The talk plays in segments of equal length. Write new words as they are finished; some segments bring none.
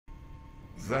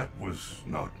That was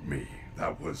not me.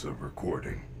 That was a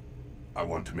recording. I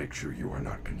want to make sure you are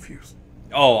not confused.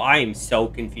 Oh, I am so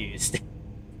confused.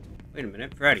 Wait a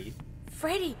minute, Freddy.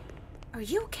 Freddy, are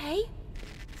you okay?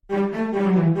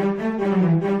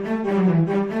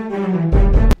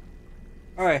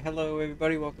 Alright, hello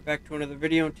everybody, welcome back to another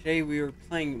video. Today we are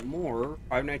playing more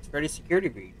Five Nights at Freddy's Security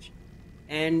Breach.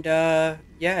 And, yeah,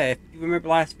 if you remember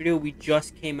last video, we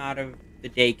just came out of the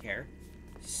daycare.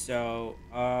 So,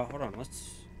 hold on,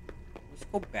 let's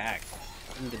go back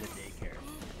into the daycare.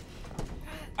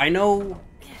 I know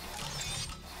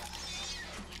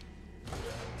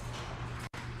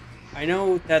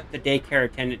that the daycare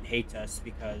attendant hates us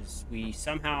because we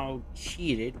somehow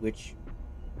cheated, which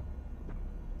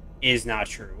is not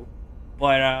true.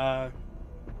 But,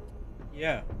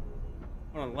 yeah.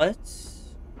 Hold on,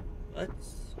 let's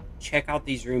check out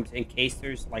these rooms in case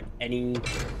there's, like, any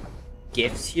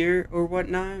gifts here or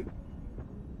whatnot.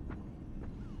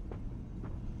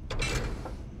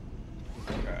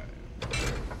 Okay.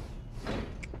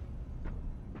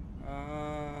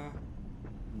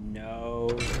 No.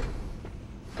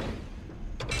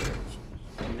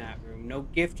 In that room. No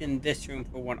gift in this room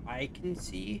for what I can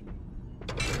see.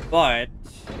 But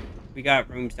we got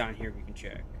rooms down here we can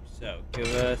check. So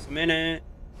give us a minute.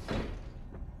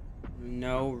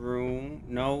 No room.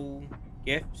 No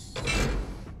gifts.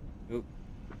 Oop.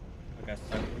 I got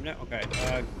stuck for a minute. Okay.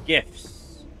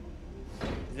 Gifts.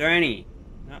 Is there any?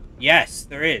 No. Yes,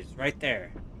 there is. Right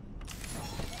there.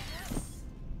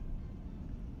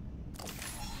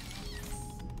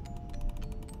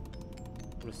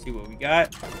 Let's see what we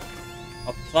got.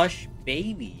 A plush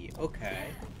baby. Okay.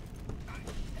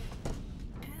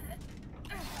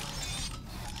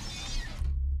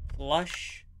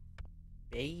 Plush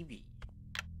baby.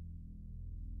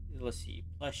 Let's see.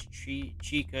 Plush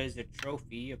Chica is a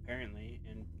trophy, apparently,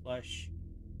 and plush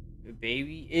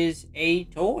baby is a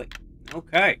toy.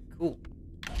 Okay, cool.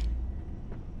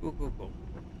 Cool.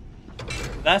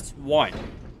 So that's one.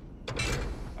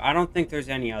 I don't think there's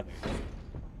any others.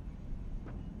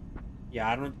 Yeah,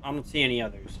 I don't see any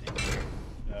others in here.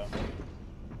 So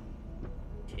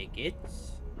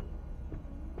tickets.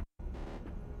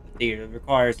 The theater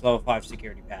requires level 5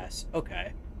 security pass.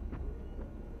 Okay.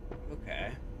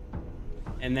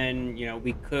 And then, you know,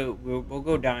 we'll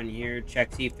go down here,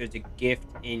 check, see if there's a gift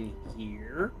in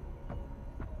here.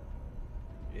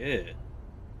 Yeah.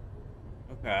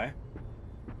 Okay.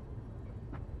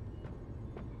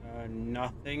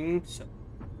 Nothing. So.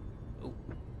 Oh.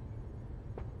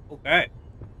 Okay.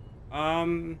 Yeah,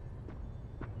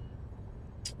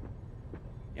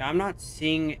 I'm not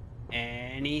seeing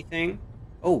anything.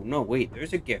 Oh, no, wait.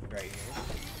 There's a gift right here.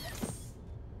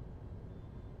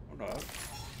 Hold up.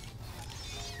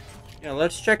 Yeah,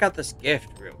 let's check out this gift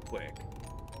real quick.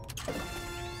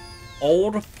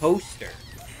 Old poster.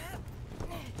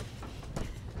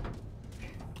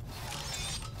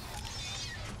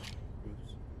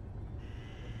 Oops.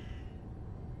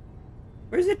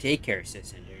 Where's the daycare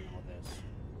assistant doing all this?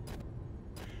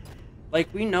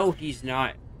 Like, we know he's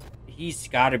not. He's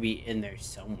got to be in there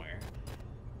somewhere.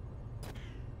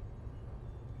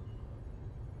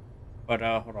 But,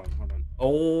 hold on.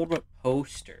 Old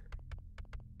poster.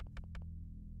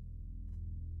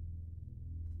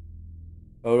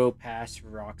 Photo pass for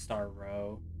Rockstar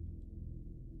Row.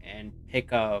 And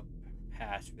pickup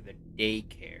pass for the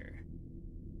daycare.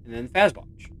 And then the Faz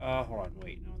Watch. Hold on,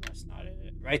 wait, no, that's not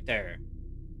it. Right there.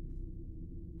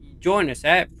 Join us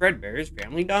at Fredbear's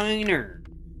Family Diner.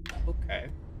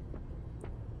 Okay.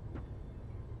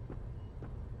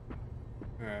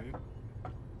 Alright.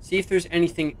 See if there's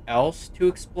anything else to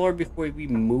explore before we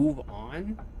move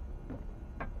on.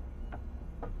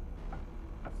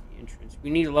 The entrance. We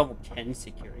need a level 10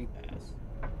 security pass.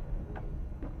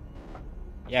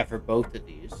 Yeah, for both of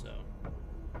these, so.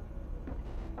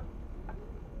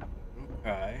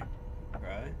 Okay.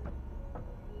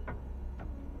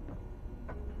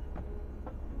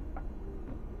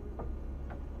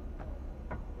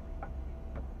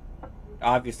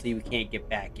 Obviously, we can't get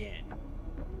back in.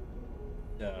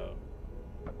 So.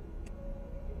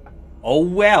 Oh,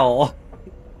 well.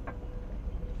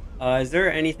 Is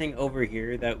there anything over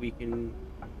here that we can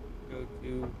go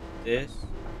to? This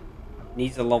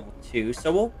needs a level 2,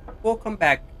 so we'll come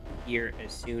back here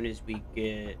as soon as we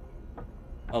get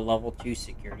a level 2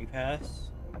 security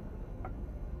pass.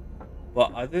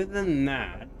 But other than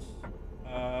that,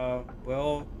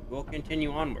 we'll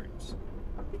continue onwards.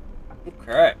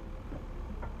 Okay.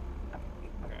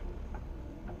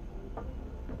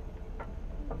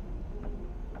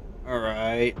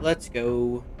 Alright, let's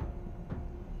go.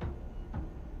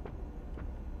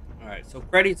 Alright, so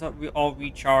Freddy's all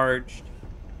recharged.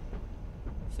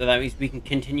 So that means we can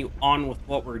continue on with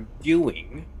what we're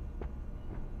doing.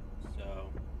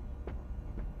 So.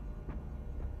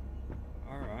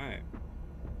 Alright.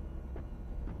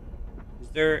 Is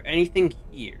there anything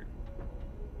here?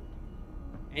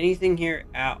 Anything here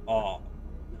at all?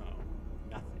 No.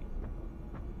 Nothing.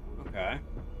 Okay.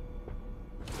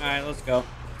 Alright, let's go.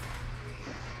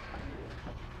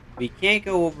 We can't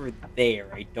go over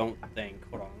there, I don't think.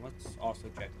 Hold on, let's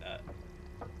also check that.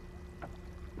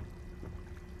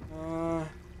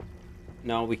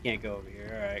 No, we can't go over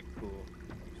here. Alright, cool.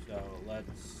 So,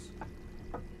 let's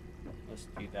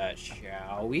do that,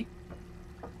 shall we?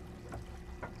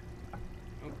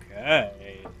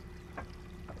 Okay.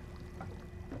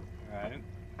 Alright.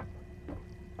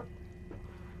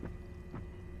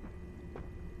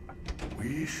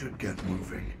 We should get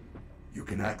moving. You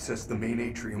can access the main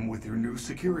atrium with your new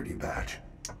security badge.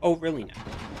 Oh, really now?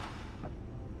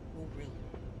 Oh, really?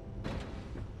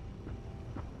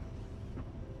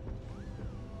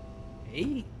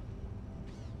 Hey?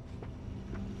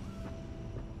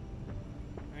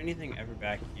 Anything ever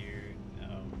back here?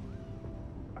 No.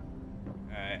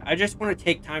 Alright, I just want to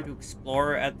take time to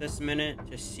explore at this minute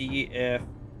to see if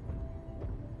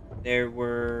there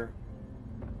were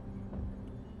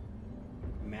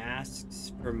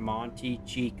masks for Monty,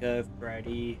 Chica,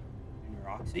 Freddy, and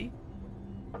Roxy.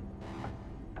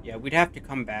 Yeah, we'd have to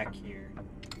come back here.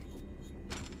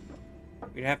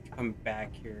 We'd have to come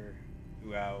back here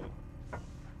throughout.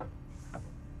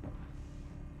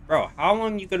 Bro, how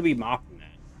long you gonna be mopping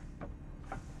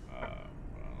that?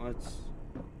 Well, let's.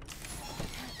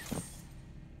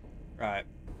 Right.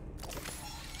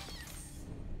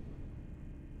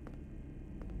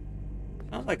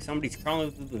 Sounds like somebody's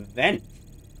crawling through the vent.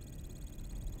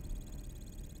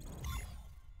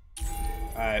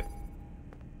 Alright.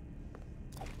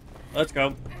 Let's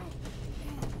go.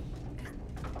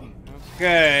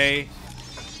 Okay.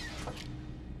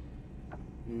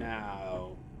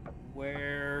 Now,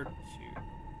 where to?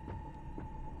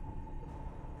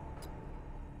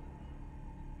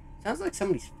 Sounds like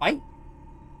somebody's fighting.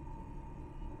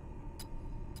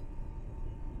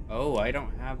 Oh, I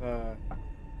don't have a...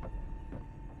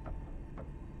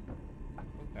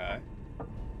 Okay.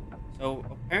 So,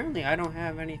 apparently I don't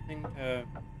have anything to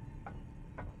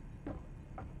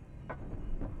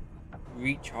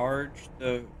recharge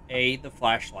the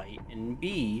flashlight, and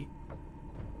B,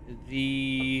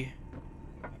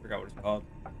 I forgot what it's called.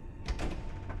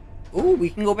 Ooh, we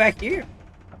can go back here.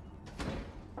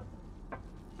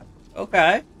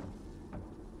 Okay.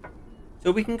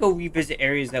 So we can go revisit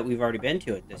areas that we've already been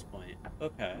to at this point.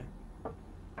 Okay.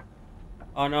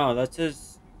 Oh no,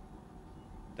 that's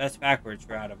backwards.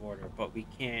 We're out of order, but we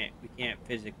can't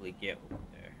physically get over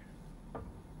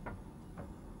there.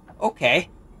 Okay.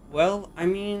 Well, I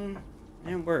mean,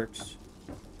 it works.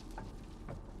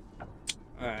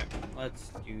 Alright,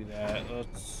 let's do that.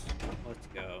 Let's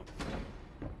go.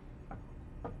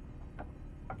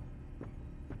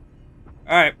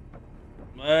 Alright.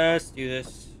 Let's do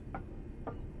this.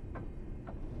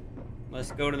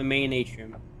 Let's go to the main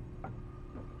atrium.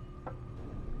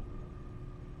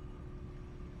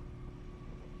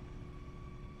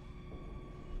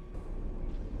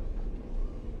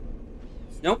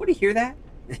 Does nobody hear that?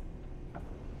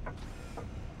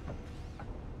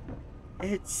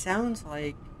 It sounds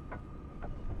like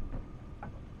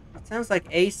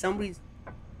somebody's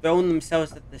throwing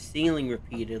themselves at the ceiling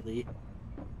repeatedly.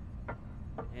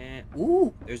 And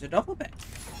ooh, there's a duffel bag.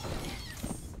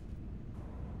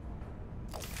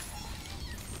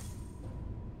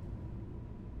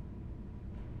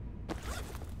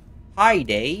 Hi,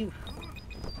 Dave.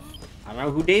 I don't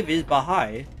know who Dave is, but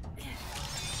hi.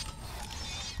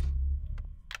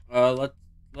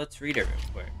 Let's read it real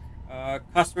quick.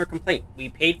 Customer complaint. We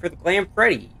paid for the Glam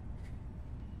Freddy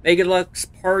Megalux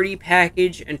party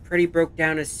package, and Freddy broke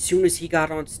down as soon as he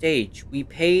got on stage. We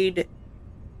paid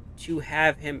to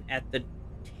have him at the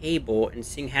table and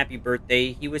sing happy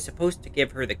birthday. He was supposed to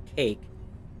give her the cake.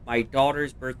 My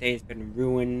daughter's birthday has been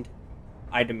ruined.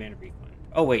 I demand a refund.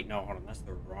 Oh wait, no, hold on, that's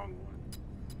the wrong one.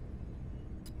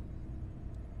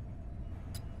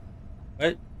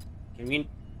 What? Can we...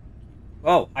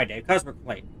 Oh, hi Dave, customer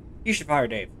complaint. You should fire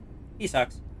Dave. He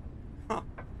sucks. Huh,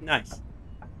 nice.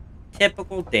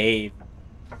 Typical Dave.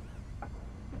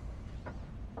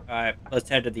 Alright, let's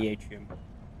head to the atrium.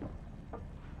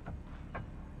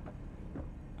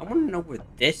 I want to know where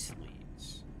this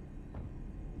leads.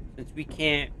 Since we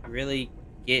can't really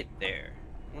get there.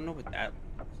 I want to know what that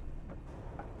leads.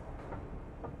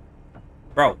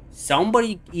 Bro,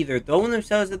 somebody either throwing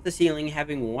themselves at the ceiling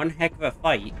having one heck of a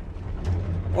fight,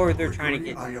 or they're trying to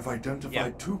get... I have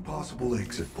identified two possible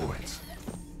exit points.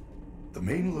 The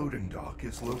main loading dock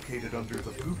is located under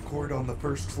the food court on the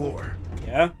first floor.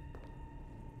 Yeah?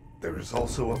 There is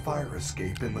also a fire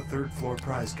escape in the third floor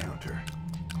prize counter.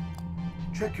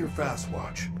 Check your fast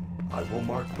watch. I will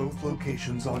mark both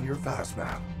locations on your fast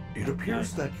map. It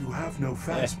appears that you have no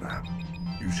fast map.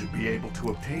 You should be able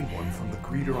to obtain one from the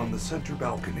greeter on the center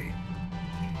balcony.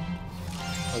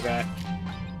 Okay.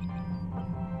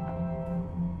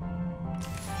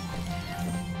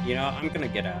 You know, I'm gonna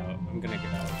get out.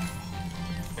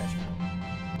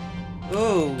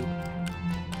 Ooh.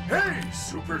 Hey,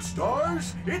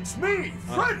 superstars! It's me,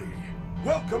 Freddy!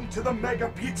 Welcome to the Mega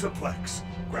Pizzaplex.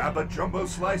 Grab a jumbo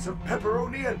slice of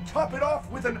pepperoni and top it off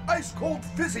with an ice-cold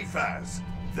Fizzy Fazz.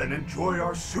 Then enjoy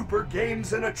our super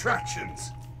games and attractions.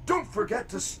 Don't forget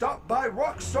to stop by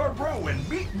Rockstar Row and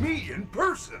meet me in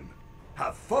person.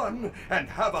 Have fun and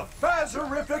have a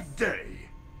Fazzerific day.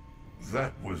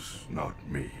 That was not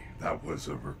me. That was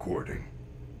a recording.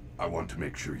 I want to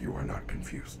make sure you are not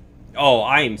confused. Oh,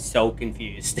 I am so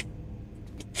confused.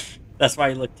 That's why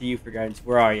I look to you for guidance.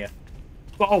 Where are you?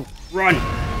 Go! Run!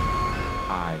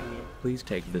 Hi. Please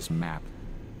take this map.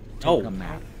 Take a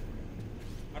map.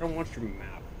 I don't want your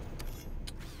map.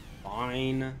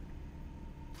 Fine.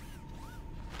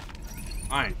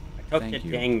 Fine. I took Thank the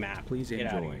you. dang map. Please Get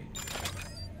out of enjoy. here.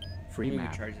 Free Let me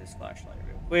map. charge this flashlight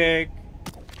real quick.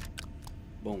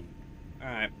 Boom.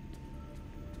 Alright.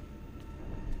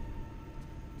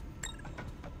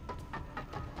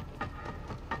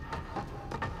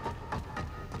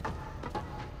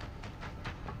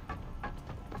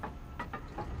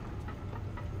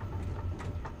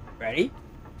 Ready?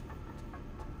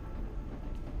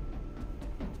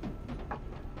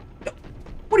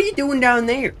 What are you doing down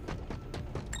there?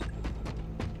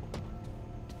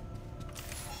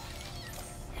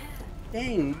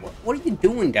 Dang, what are you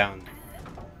doing down there?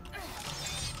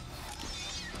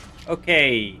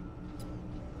 Okay.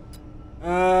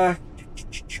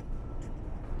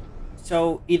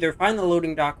 So either find the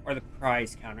loading dock or the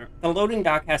prize counter. The loading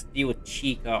dock has to deal with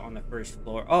Chica on the first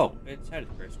floor. Oh, it's at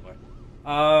the first floor.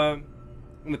 And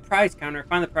the prize counter,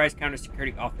 find the prize counter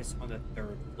security office on the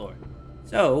third floor.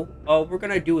 So, we're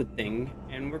gonna do a thing,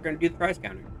 and we're gonna do the prize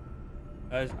counter.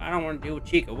 Because I don't want to deal with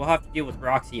Chica. We'll have to deal with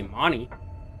Roxy and Monty.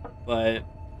 But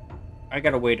I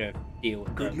got a way to deal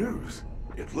with Good them. news.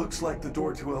 It looks like the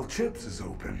door to El Chips is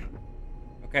open.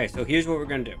 Okay, so here's what we're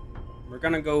gonna do. We're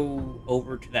gonna go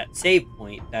over to that save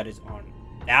point that is on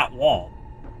that wall.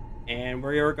 And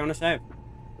we're gonna save.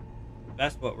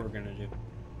 That's what we're gonna do.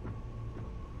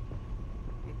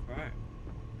 Alright.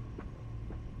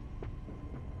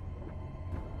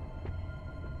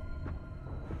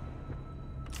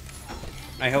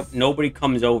 I hope nobody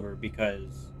comes over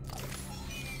because,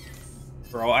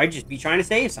 bro, I just be trying to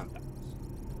save sometimes.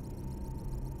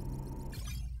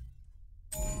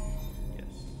 Yes.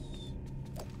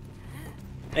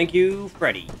 Thank you,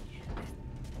 Freddy.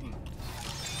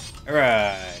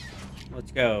 Alright.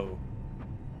 Let's go.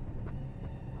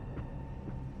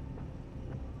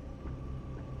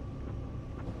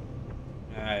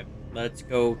 Alright, let's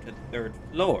go to the third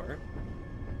floor,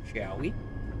 shall we?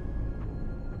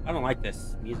 I don't like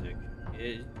this music.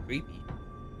 It's creepy.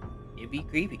 It'd be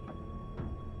creepy.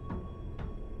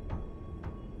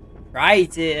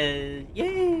 Prizes!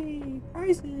 Yay!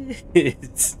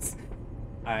 Prizes!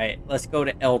 Alright, let's go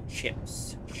to El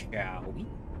Chips, shall we?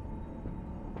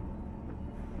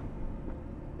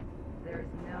 There's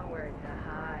nowhere to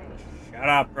hide. Shut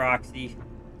up, Roxy.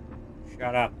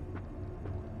 Shut up.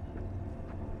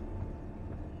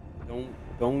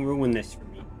 Don't ruin this for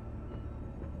me.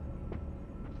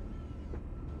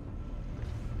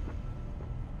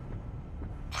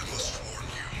 I must warn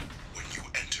you, when you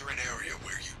enter an area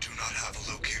where you do not have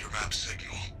a locator map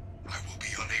signal, I will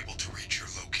be unable to reach your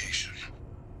location.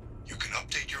 You can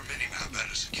update your minimap at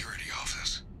a security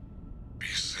office. Be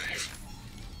safe.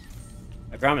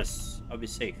 I promise, I'll be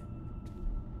safe.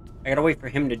 I gotta wait for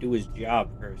him to do his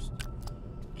job first.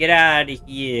 Get out of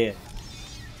here.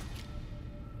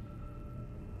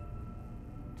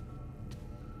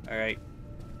 Alright.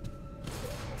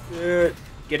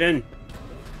 Get in.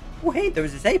 Oh, hey, there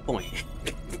was a save point.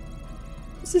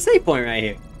 There's a save point right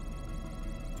here.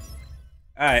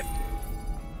 Alright.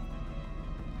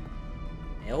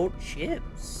 El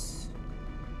Chips.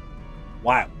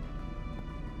 Wow.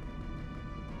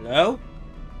 Hello?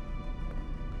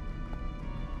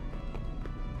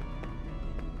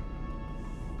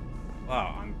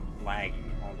 Wow, I'm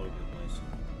lagging all over the place.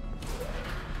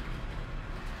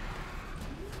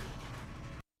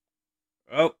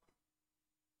 Oh.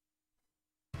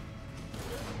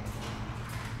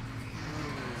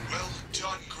 Well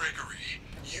done, Gregory.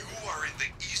 You are in the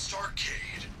East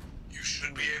Arcade. You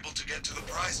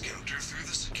prize counter through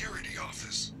the security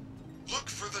office. Look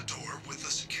for the door with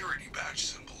the security badge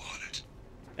symbol on it.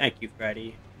 Thank you,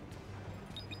 Freddy.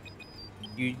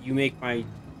 You make my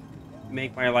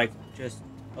life just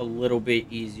a little bit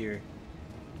easier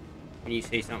when you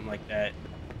say something like that.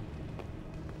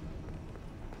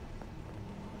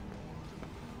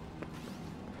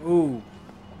 Ooh,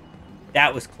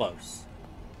 that was close.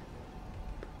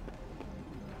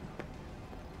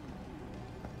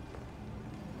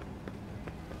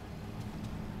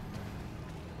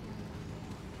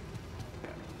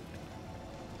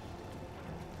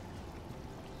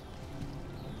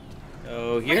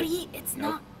 So here. Freddy, it's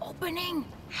not opening.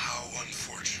 How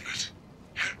unfortunate.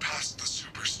 Head past the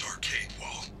Superstarcade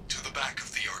wall to the back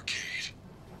of the arcade.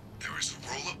 There is a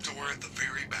roll-up door at the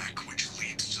very back which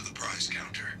leads to the prize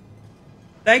counter.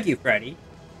 Thank you, Freddy.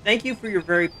 Thank you for your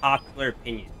very popular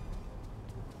opinion.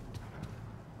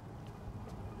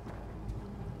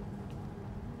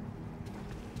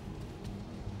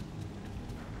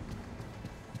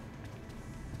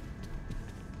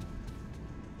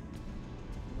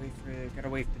 Gotta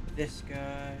wait for this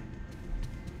guy.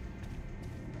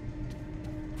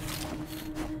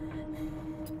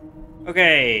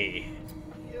 Okay.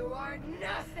 You are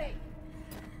nothing.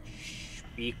 Shh,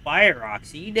 be quiet,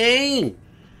 Roxy. Dang.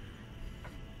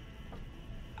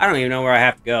 I don't even know where I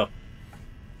have to go.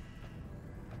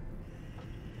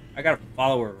 I gotta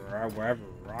follow her wherever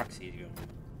Roxy is going.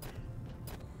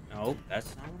 No,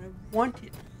 that's not what I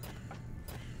wanted.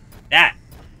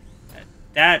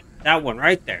 That one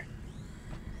right there.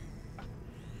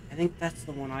 I think that's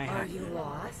the one I have. Are you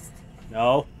lost?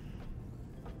 No.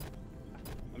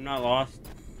 I'm not lost.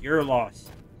 You're lost.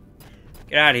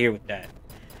 Get out of here with that.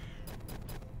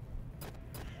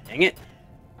 Dang it.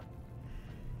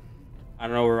 I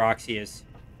don't know where Roxy is.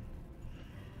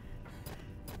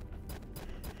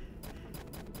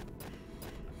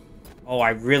 Oh,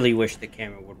 I really wish the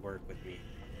camera would work with me.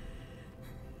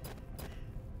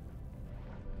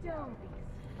 Don't be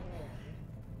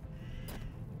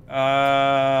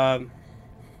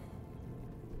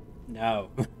No.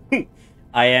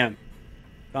 I am.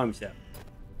 Calm yourself.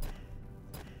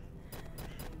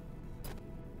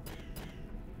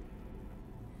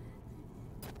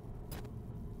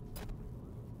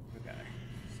 Okay.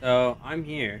 So, I'm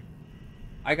here.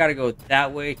 I gotta go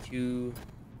that way to...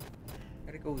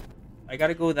 I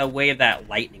gotta go the way of that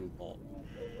lightning bolt.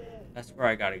 That's where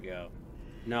I gotta go.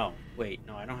 No. Wait.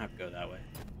 No, I don't have to go that way.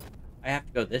 I have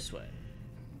to go this way.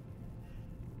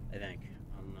 I think.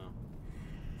 I don't know.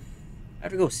 I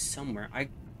have to go somewhere. I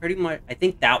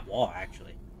think that wall,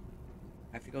 actually.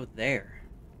 I have to go there.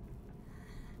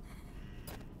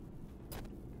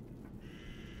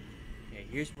 Okay,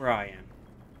 here's where I am.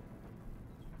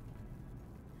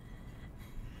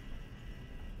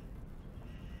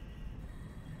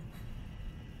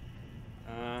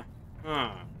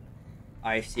 Huh.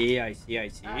 I see. I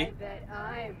bet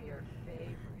I'm your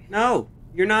favorite. No,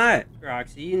 you're not,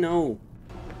 Roxy. No.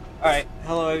 Alright,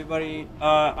 hello everybody.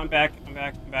 I'm back.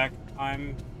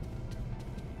 I'm...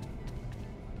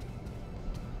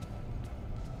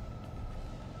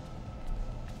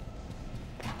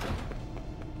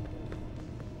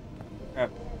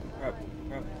 Crap.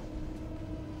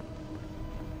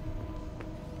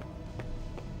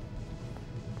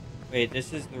 Wait,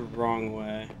 this is the wrong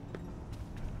way.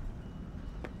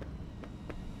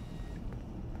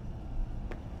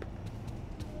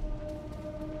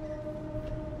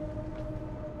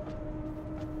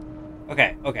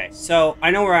 Okay, so I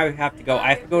know where I have to go. I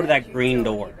have to go to that green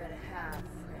door.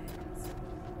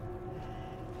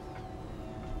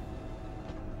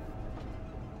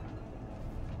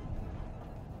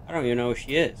 I don't even know who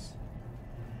she is.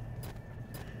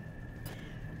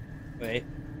 Wait.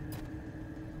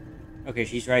 Okay,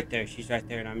 she's right there,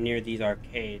 and I'm near these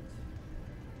arcades.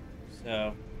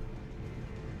 So...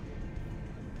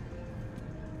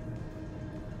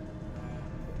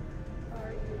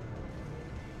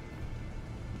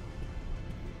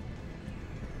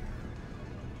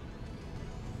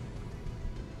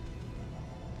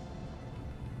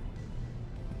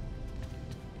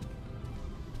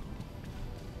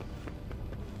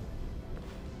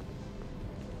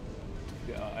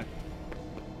 God.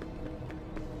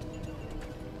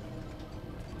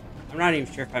 I'm not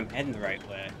even sure if I'm heading the right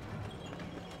way.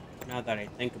 Now that I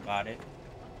think about it.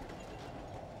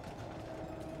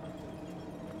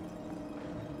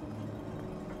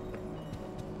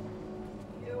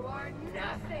 You are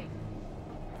nothing.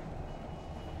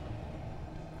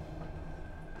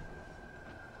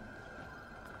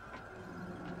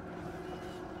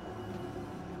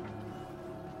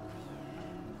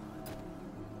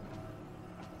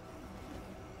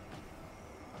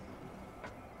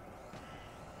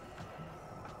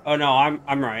 Oh no,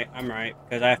 I'm right. I'm right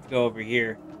because I have to go over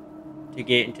here to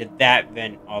get into that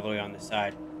vent all the way on the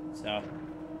side. So.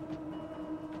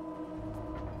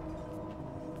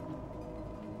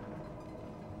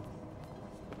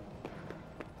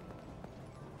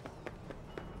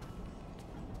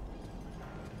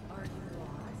 Are you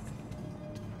lost?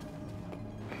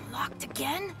 Locked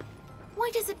again?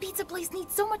 Why does a pizza place need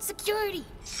so much security?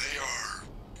 They are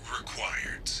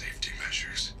required safety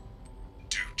measures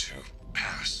due to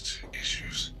past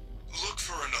issues. Look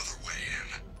for another way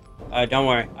in. Don't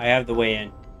worry, I have the way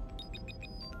in.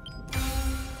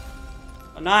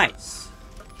 Oh, nice.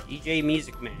 DJ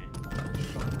Music Man.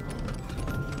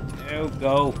 Oh,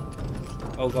 go.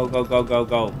 Go, go, go, go, go,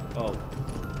 go. Go.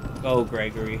 Go,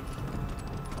 Gregory.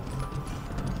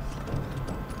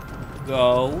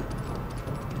 Go.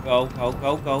 Go, go,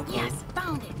 go, go, go. Yes,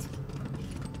 found it.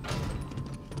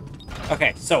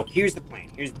 Okay, so here's the plan.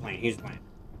 Here's the plan. Here's the plan.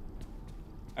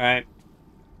 Alright.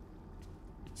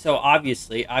 So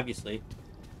obviously,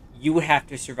 you would have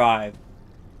to survive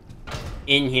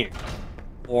in here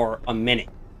for a minute.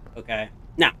 Okay?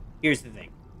 Now, here's the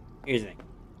thing. Here's the thing.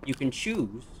 You can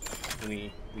choose. Let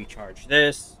me recharge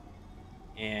this.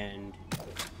 And,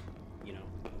 you know,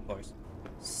 of course,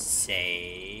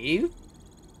 save.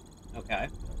 Okay.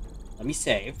 Let me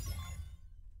save.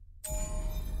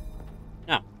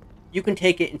 Now, you can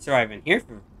take it and survive in here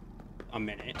for a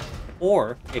minute.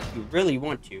 Or, if you really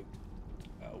want to,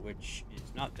 which is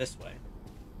not this way,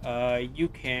 you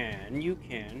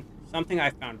can, something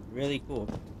I found really cool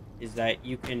is that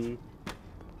you can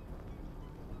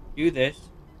do this,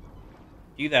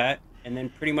 do that, and then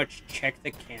pretty much check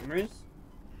the cameras,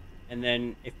 and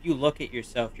then if you look at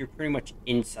yourself, you're pretty much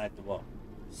inside the wall.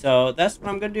 So that's what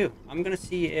I'm gonna do. I'm gonna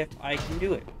see if I can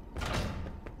do it.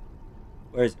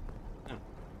 Where is it? Oh.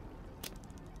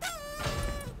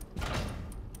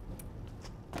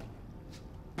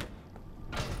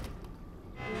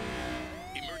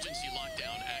 Emergency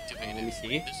lockdown activated. Let me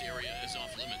see. This area is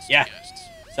off limits Yeah. to guests.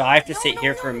 So I have to No, sit no,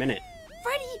 here no. for a minute.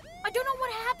 Freddy, I don't know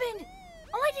what happened.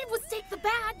 All I did was take the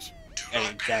badge. Do Hey,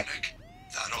 not exactly. panic.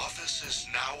 That office is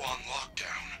now on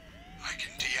lockdown. I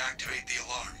can deactivate the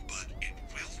alarm, but it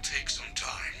will take some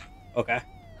time. Okay. I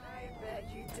bet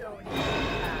you don't even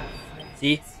have friends.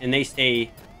 See? And they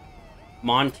stay,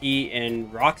 Monty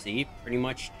and Roxy pretty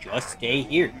much just stay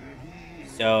here.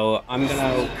 So I'm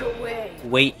gonna Sneak away.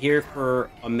 wait here for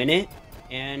a minute,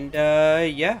 and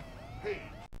yeah.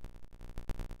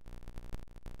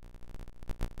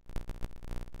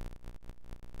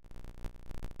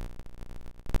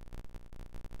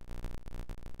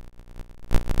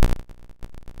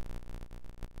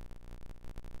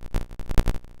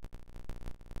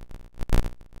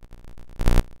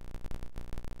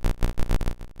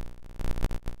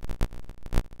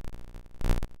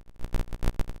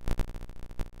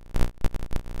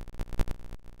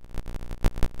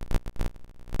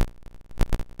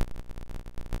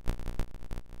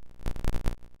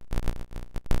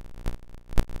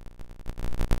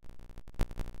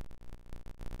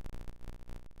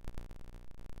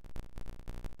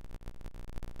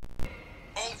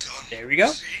 All done. There we go.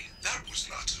 See, that was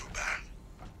not so bad.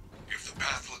 If the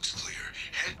path looks clear,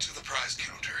 head to the prize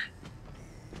counter.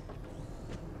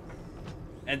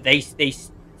 And they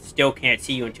still can't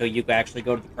see you until you actually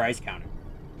go to the prize counter.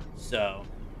 So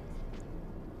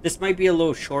this might be a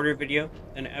little shorter video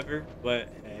than ever, but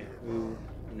hey, who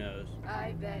knows?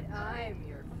 I bet I'm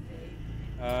your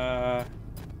favorite.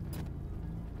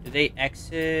 Do they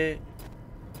exit?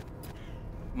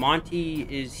 Monty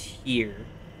is here.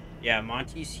 Yeah,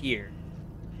 Monty's here.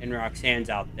 And Roxanne's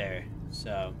out there.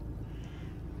 So.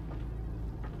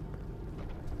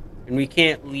 And we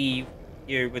can't leave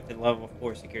here with the level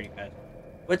 4 security pass.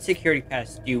 What security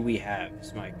pass do we have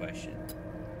is my question.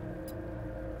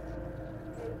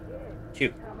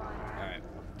 2. Alright.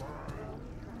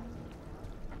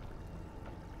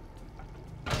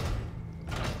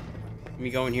 Let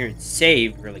me go in here and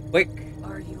save really quick.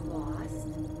 Are you lost?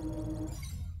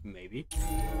 Maybe.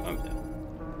 Thumbs up.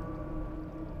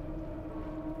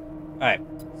 Alright,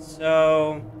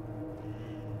 so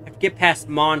I have to get past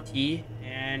Monty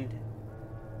and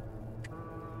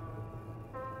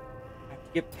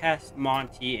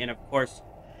of course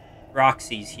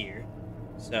Roxy's here.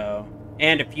 So,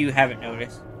 and if you haven't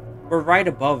noticed, we're right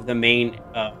above the main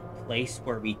place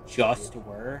where we just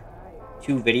were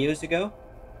 2 videos ago.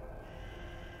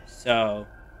 So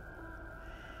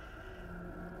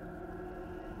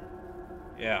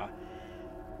yeah.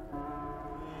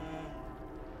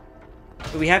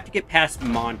 So we have to get past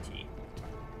Monty.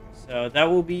 So that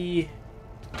will be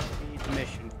the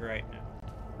mission for right now.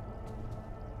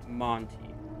 Monty.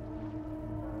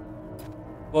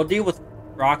 we'll deal with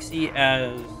Roxy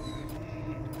as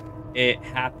it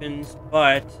happens,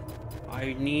 but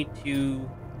I need to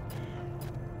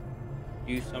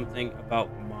do something about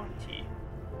Monty.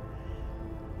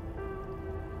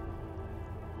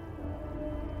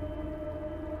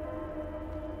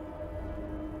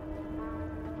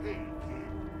 Hey, kid,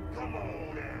 come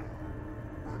on out.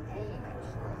 We're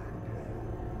almost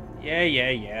right there.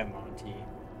 Yeah, Monty.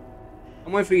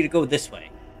 I'm waiting for you to go this way.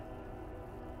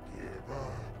 Give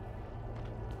up.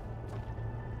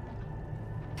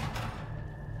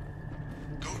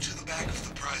 Go to the back of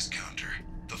the prize counter.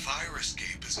 The fire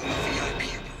escape is in the VIP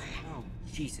room. Oh,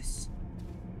 Jesus.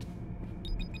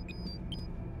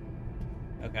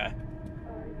 Okay.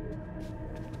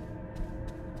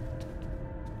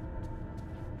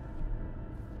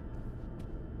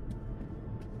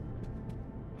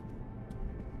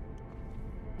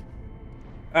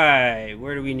 Alright,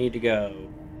 where do we need to go?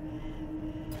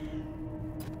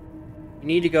 We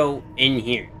need to go in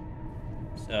here.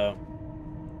 So...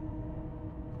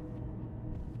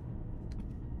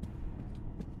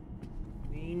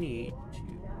 we need to...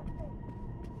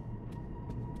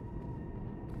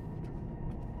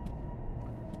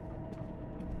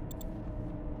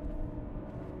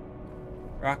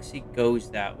 Roxy goes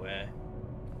that way.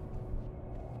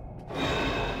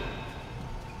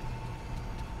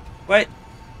 What?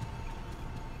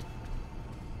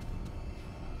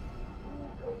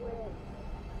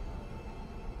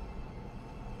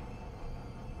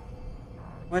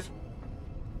 What?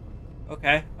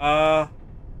 Okay,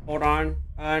 hold on,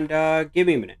 and, give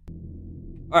me a minute.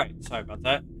 Alright, sorry about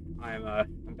that.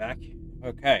 I'm back.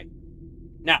 Okay.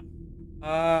 Now,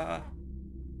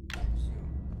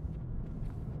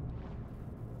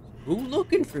 who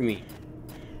looking for me?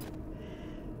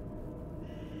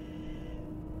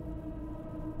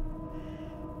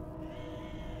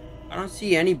 I don't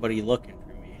see anybody looking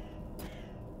for me.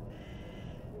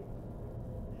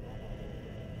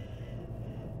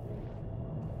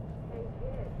 Hey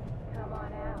kid, come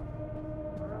on out.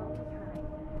 We're only trying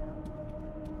to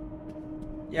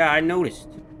help. Yeah, I noticed.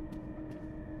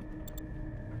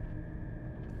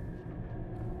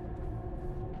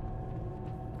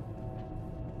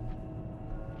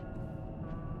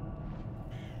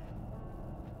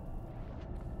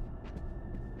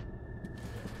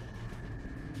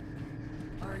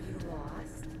 Are you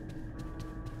lost?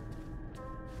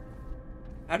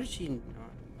 How did she not?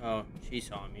 Oh, she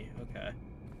saw me. Okay.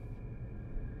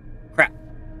 Crap.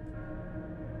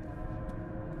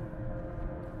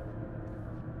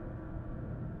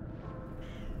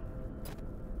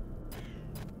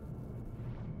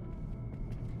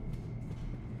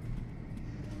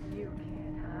 You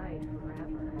can't hide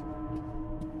forever.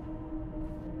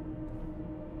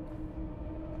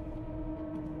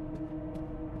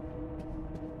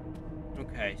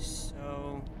 Okay,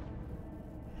 so...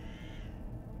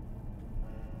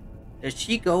 does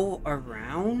she go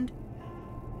around?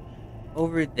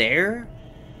 Over there?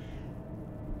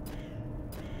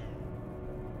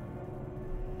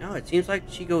 No, it seems like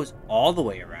she goes all the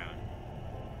way around.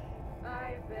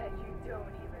 I bet you don't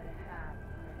even have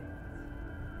friends.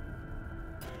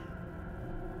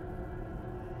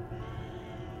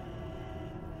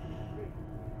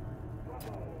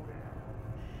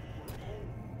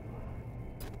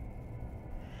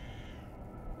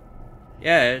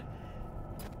 Yeah.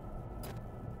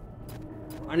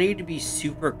 I need to be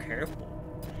super careful.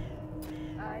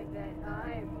 I bet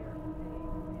I'm your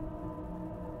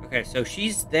favorite. Okay, so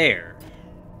she's there.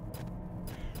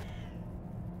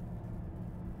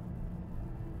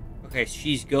 Okay,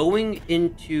 she's going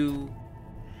into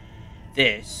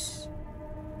this.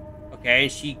 Okay,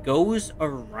 she goes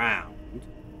around.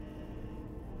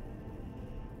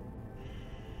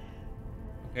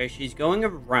 Okay, she's going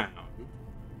around.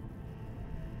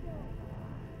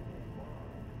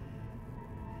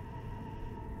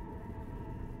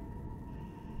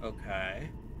 Okay.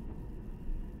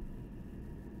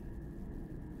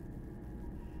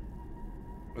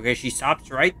 Okay, she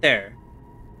stops right there.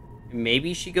 And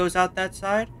maybe she goes out that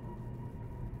side?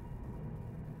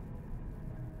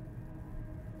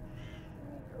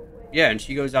 Yeah, and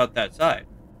she goes out that side.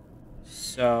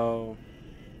 So...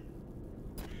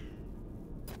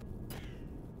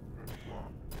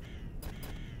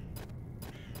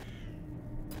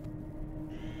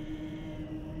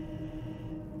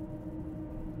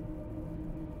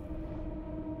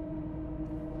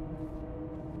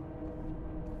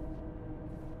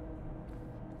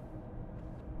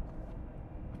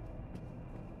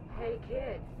 Hey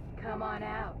kid, come on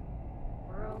out.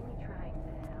 We're only trying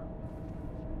to help.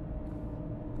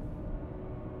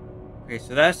 okay,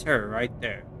 so that's her right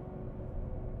there.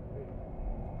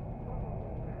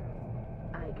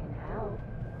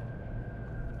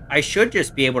 I should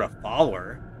just be able to follow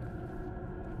her.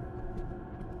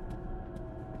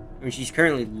 I mean, she's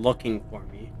currently looking for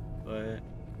me, but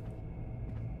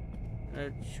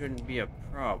that shouldn't be a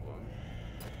problem.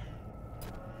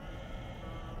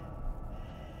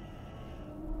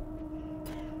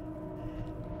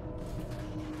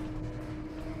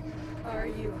 Are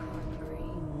you hungry?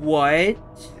 What?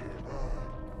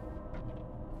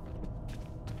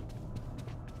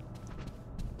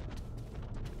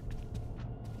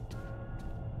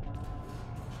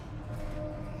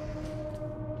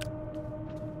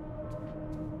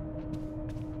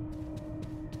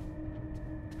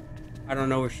 I don't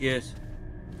know where she is.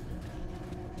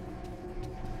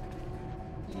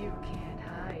 You can't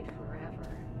hide forever.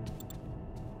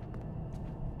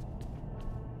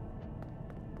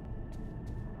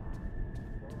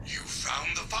 You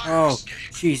found the fire Oh,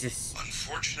 escape. Jesus.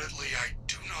 Unfortunately, I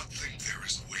do not think there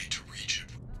is a way to reach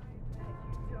it.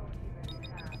 You don't even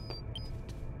have.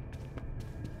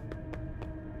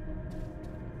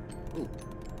 Ooh.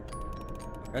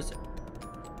 Where is it?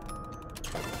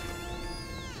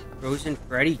 Frozen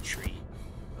Freddy tree.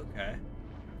 Okay.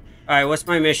 Alright, what's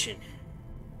my mission?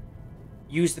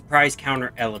 Use the prize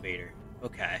counter elevator.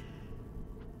 Okay.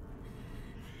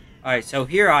 Alright, so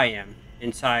here I am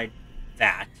inside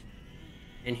that.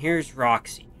 And here's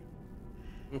Roxy.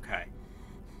 Okay.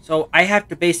 So I have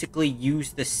to basically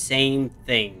use the same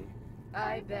thing.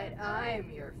 I bet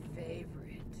I'm your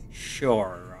favorite.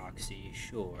 Sure, Roxy,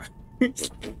 sure.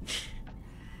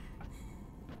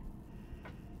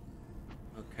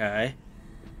 Okay.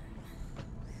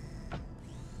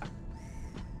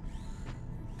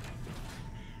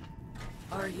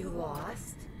 Are you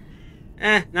lost?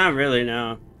 Not really,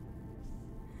 no.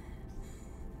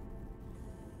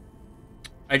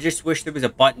 I just wish there was a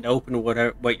button to open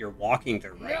what you're walking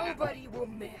through right now. Nobody will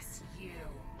miss you.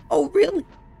 Oh, really?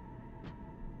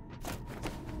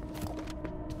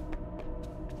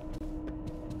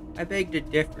 I beg to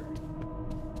differ.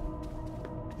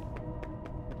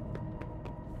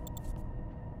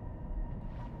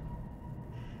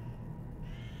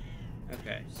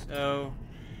 Okay, so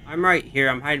I'm right here.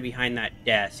 I'm hiding behind that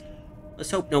desk.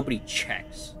 Let's hope nobody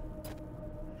checks.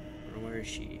 Where is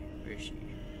she? Where is she?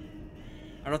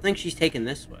 I don't think she's taking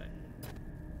this way.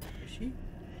 Is she?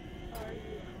 Are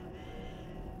you?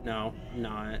 No, I'm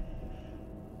not.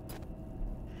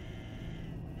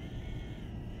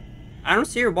 I don't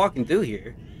see her walking through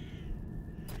here.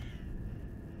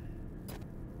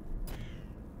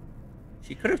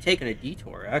 She could have taken a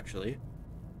detour, actually.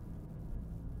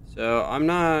 So, I'm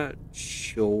not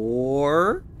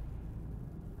sure.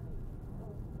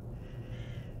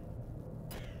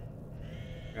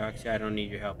 Roxy, I don't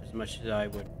need your help as much as I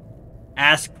would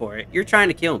ask for it. You're trying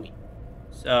to kill me.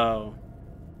 So...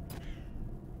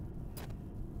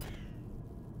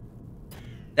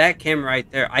 that camera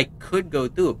right there, I could go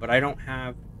through it, but I don't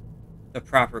have the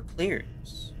proper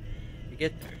clearance to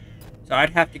get there. So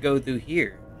I'd have to go through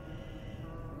here.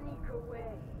 Sneak away.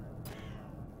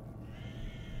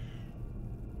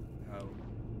 Oh.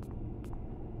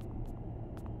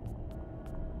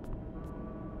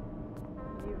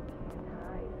 You can't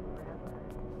hide forever.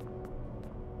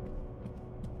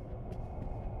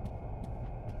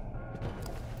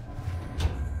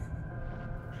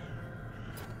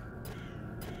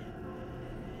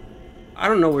 I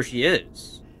don't know where she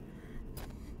is.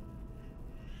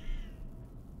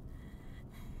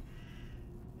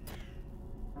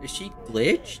 Is she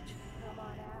glitched? Come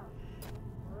on out.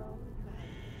 We're only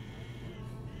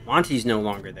trying. Monty's no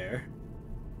longer there.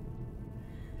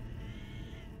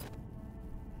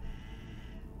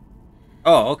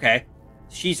 Oh, okay.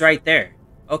 She's right there.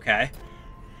 Okay.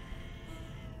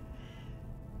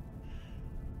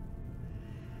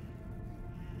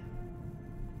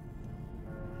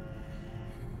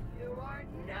 You are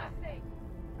nothing.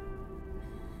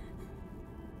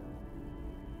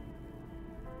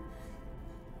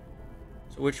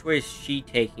 So which way is she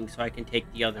taking so I can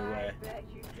take the other way? I bet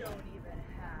you don't even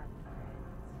have friends.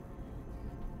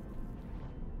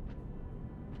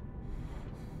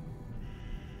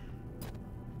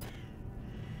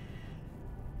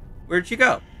 Where'd she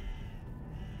go?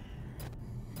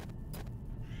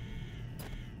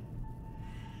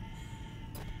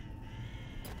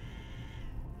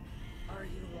 Are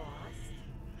you lost?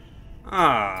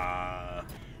 Ah.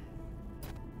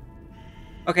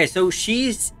 Okay, so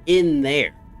she's in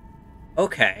there.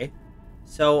 Okay.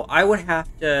 So I would have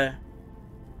to...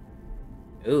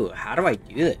 Ooh, how do I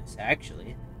do this,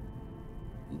 actually?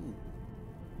 Ooh.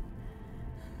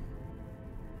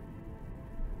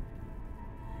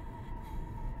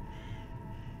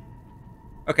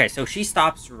 Okay, so she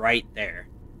stops right there.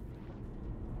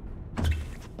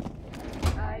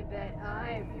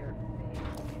 Wipe your face.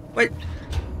 What?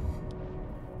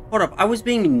 Hold up, I was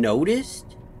being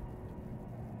noticed?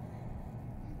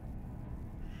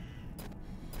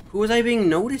 Who was I being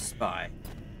noticed by?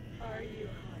 Are you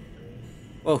hungry?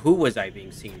 Well, who was I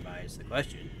being seen by is the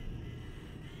question.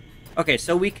 Okay,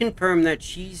 so we confirm that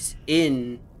she's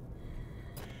in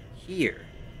here.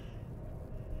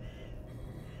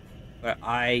 But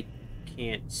I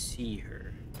can't see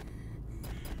her.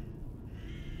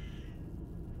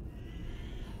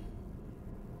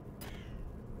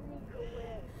 Sneak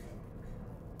away.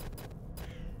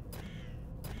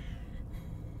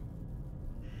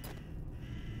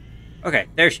 Okay,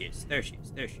 there she is. There she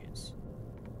is. There she is.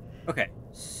 Okay,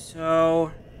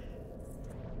 so...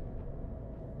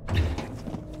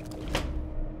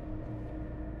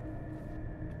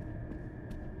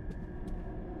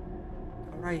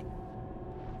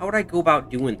 How would I go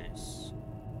about doing this?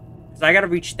 Because I gotta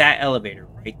reach that elevator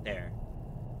right there.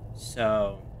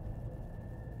 So...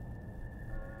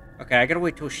 Okay, I gotta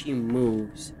wait till she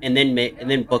moves, and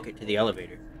then book it to the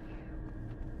elevator.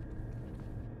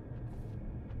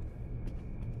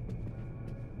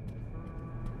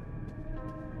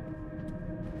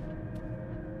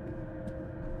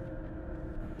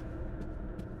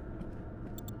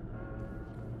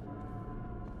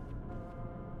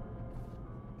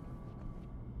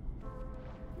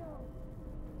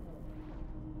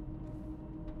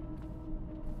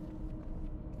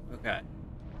 Okay.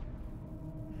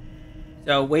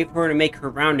 So wait for her to make her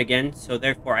round again, so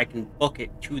therefore I can book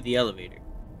it to the elevator.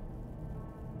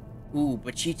 Ooh,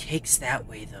 but she takes that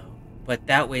way though. But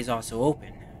that way's also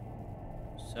open.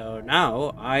 So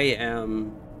now I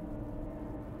am...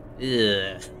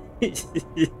 Ugh.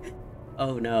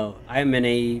 Oh no, I'm in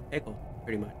a pickle,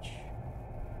 pretty much.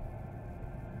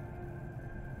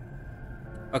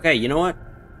 Okay, you know what?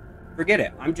 Forget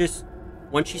it. I'm just...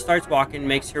 Once she starts walking,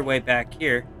 makes her way back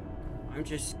here,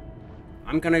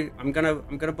 I'm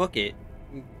gonna book it.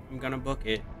 I'm gonna book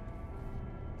it.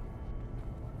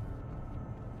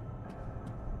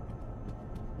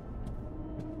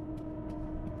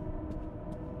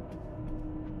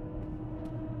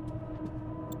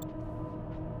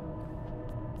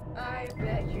 I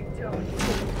bet you don't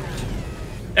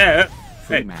think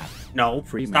Free Hey, map. no,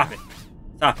 Free stop map. it.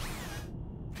 Stop.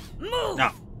 Move!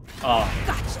 No. Oh,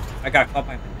 Gotcha. I got caught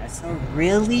by Vanessa?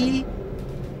 Really?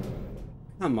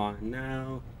 Come on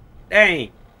now.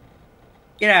 Dang.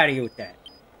 Get out of here with that.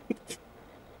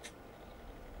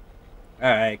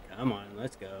 Alright, come on,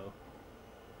 let's go.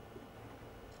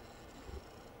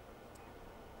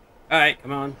 Alright,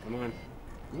 come on, come on.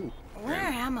 Ooh. Where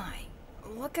am I?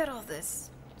 Look at all this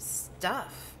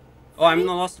stuff. Oh, I'm in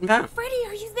the lost and found. Freddy,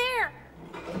 are you there?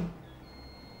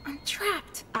 I'm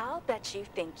trapped. I'll bet you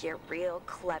think you're real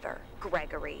clever,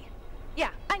 Gregory. Yeah,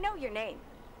 I know your name.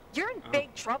 You're in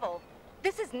big trouble.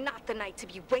 This is not the night to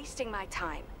be wasting my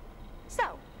time.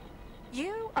 So,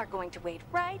 you are going to wait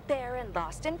right there in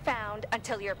Lost and Found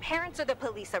until your parents or the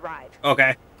police arrive.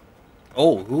 Okay.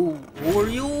 Oh, who are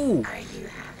you? Are you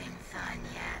having fun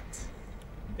yet?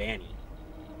 Vanny.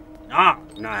 Nah,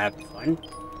 I'm not having fun.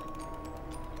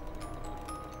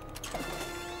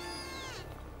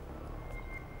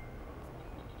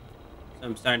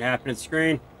 Something's starting to happen at the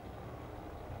screen.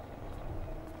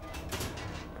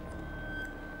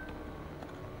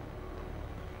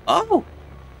 Oh!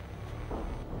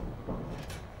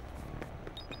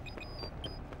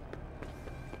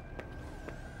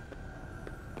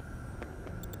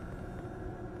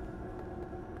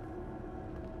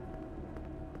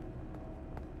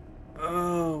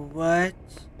 Oh, what?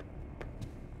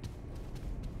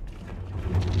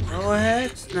 Oh,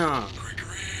 heck no.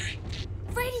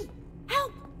 Freddy,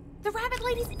 help! The rabbit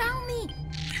ladies found me.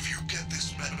 If you get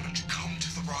this message, come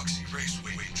to the Roxy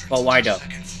Raceway entrance But why on the don't?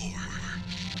 second floor.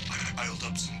 I piled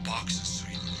up some boxes so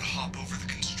you can hop over the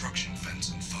construction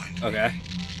fence and find me. Okay.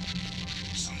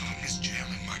 Someone is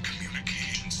jamming my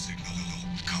communication signal.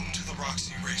 Come to the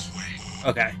Roxy Raceway.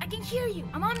 Okay. I can hear you.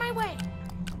 I'm on my way.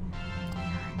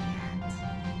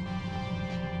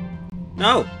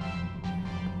 No.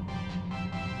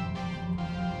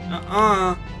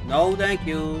 No, thank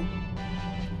you.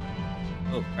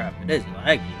 Oh crap! It is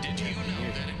laggy. Did you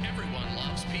know that everyone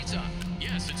loves pizza?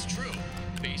 Yes, it's true.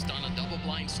 Based on a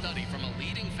double-blind study from a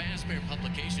leading fast-food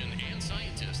publication and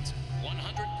scientists,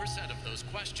 100% of those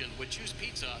questioned would choose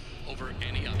pizza over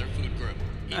any other food group.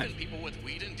 Even Nice. people with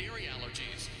wheat and dairy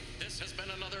allergies. This has been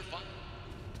another fun.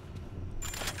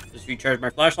 Just recharge my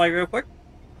flashlight real quick.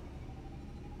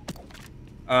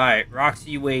 Alright,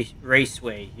 Roxy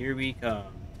Raceway, here we come.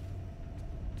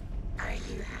 Are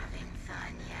you having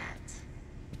fun yet?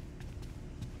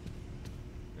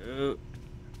 Oh.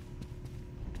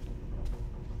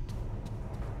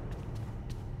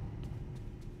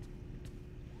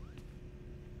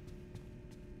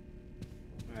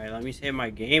 let me save my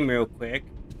game real quick.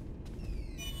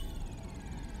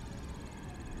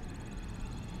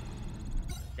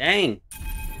 Dang.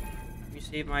 Let me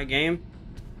save my game.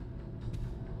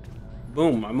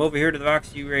 Boom, I'm over here to the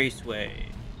Roxy Raceway.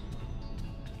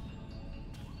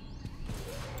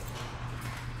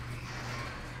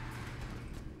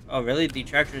 Oh, really? The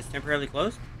attraction is temporarily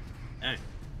closed? Dang.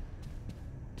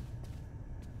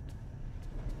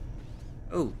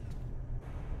 Oh.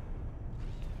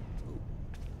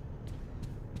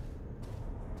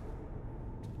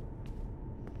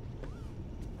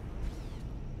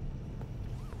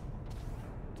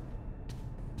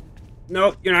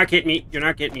 Nope, you're not getting me. You're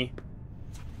not getting me.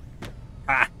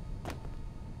 Ha.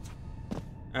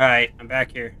 Alright, I'm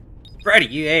back here. Freddy,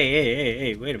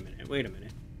 hey, wait a minute, Wait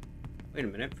a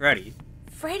minute, Freddy.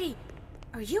 Freddy,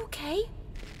 are you okay?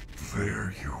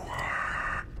 There you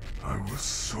are. I was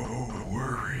so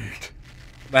worried.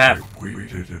 Wow. I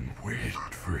waited and waited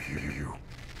for you.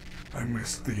 I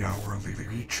missed the hourly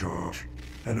recharge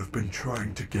and have been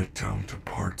trying to get down to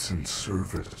parts and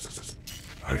service.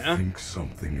 I think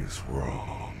something is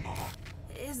wrong.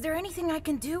 Is there anything I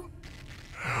can do?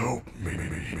 Help me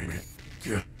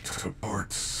get to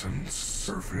parts and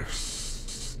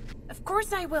service. Of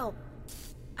course I will.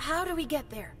 How do we get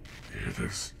there? It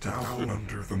is down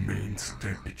under the main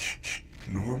stage.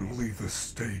 Normally the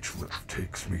stage lift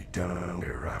takes me down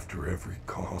there after every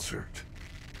concert.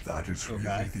 That is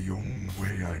really the only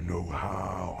way I know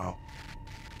how.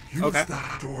 Use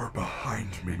that door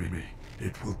behind me.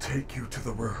 It will take you to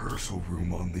the rehearsal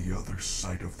room on the other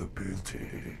side of the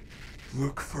building.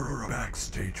 Look for a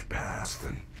backstage pass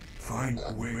and find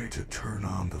a way to turn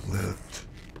on the lift.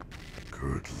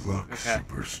 Good luck,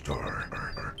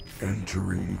 superstar.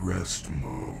 Entering rest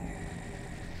mode.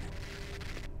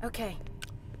 Okay,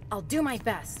 I'll do my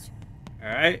best.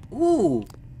 Alright. Ooh.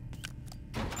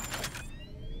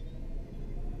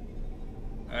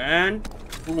 And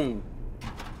boom.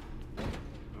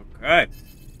 Okay.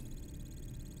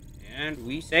 And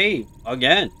we save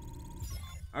again.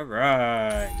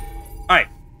 Alright. Alright.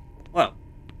 Well,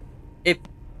 if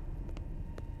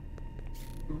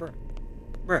bruh,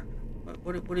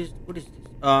 what is this?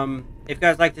 If you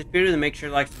guys like this video, then make sure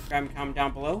to like, subscribe, and comment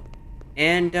down below.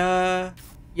 And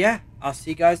yeah, I'll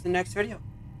see you guys in the next video.